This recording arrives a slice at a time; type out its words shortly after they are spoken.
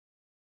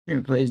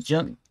Streamer plays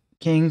Jump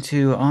King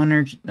to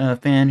honor a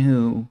fan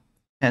who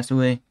passed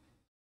away.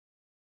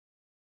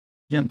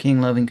 Jump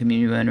King loving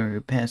community member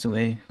who passed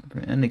away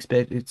from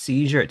unexpected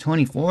seizure at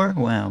 24.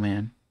 Wow,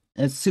 man,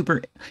 that's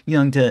super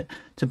young to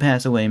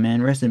pass away,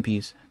 man. Rest in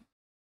peace.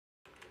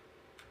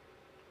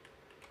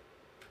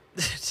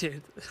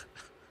 Dude.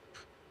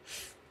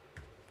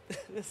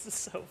 This is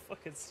so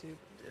fucking stupid,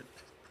 dude.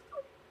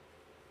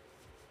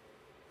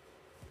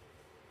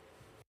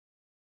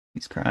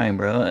 He's crying,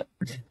 bro.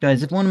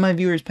 Guys, if one of my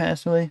viewers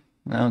passed away,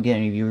 I don't get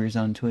any viewers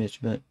on Twitch,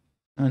 but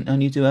on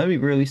YouTube, I'd be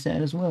really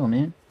sad as well,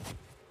 man.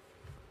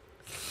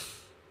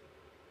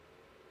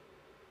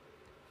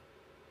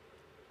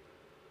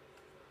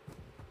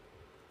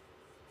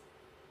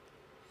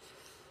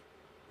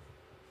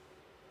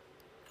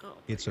 Oh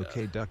It's God.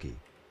 okay, Ducky.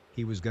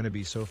 He was gonna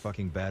be so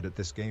fucking bad at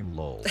this game,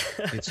 lol.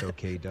 It's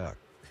okay, Duck.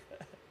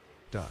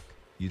 Duck,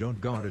 you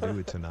don't gotta do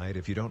it tonight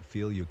if you don't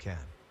feel you can.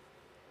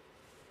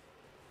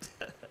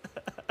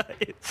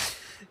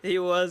 He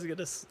was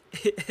gonna...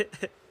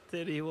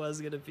 Dude, he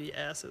was gonna be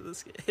ass in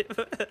this game.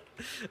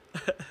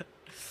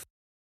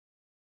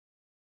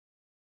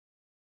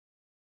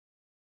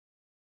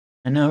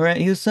 I know, right?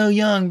 He was so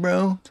young,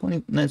 bro.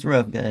 20. That's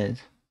rough,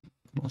 guys.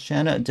 Well,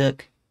 shout out,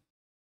 Duck.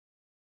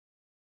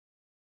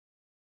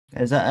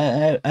 Guys,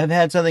 I've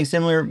had something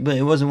similar, but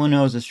it wasn't when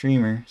I was a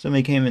streamer.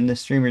 Somebody came in the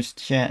streamer's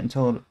chat and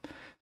told a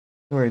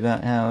story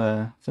about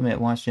how somebody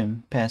that watched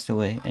him passed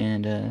away,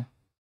 and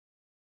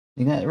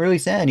he got really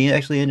sad. He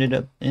actually ended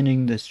up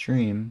ending the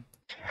stream.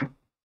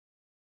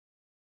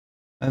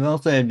 I've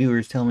also had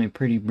viewers tell me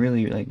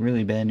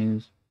really bad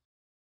news.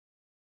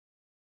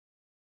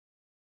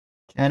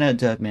 Shout out,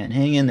 Duck, man.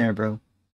 Hang in there, bro.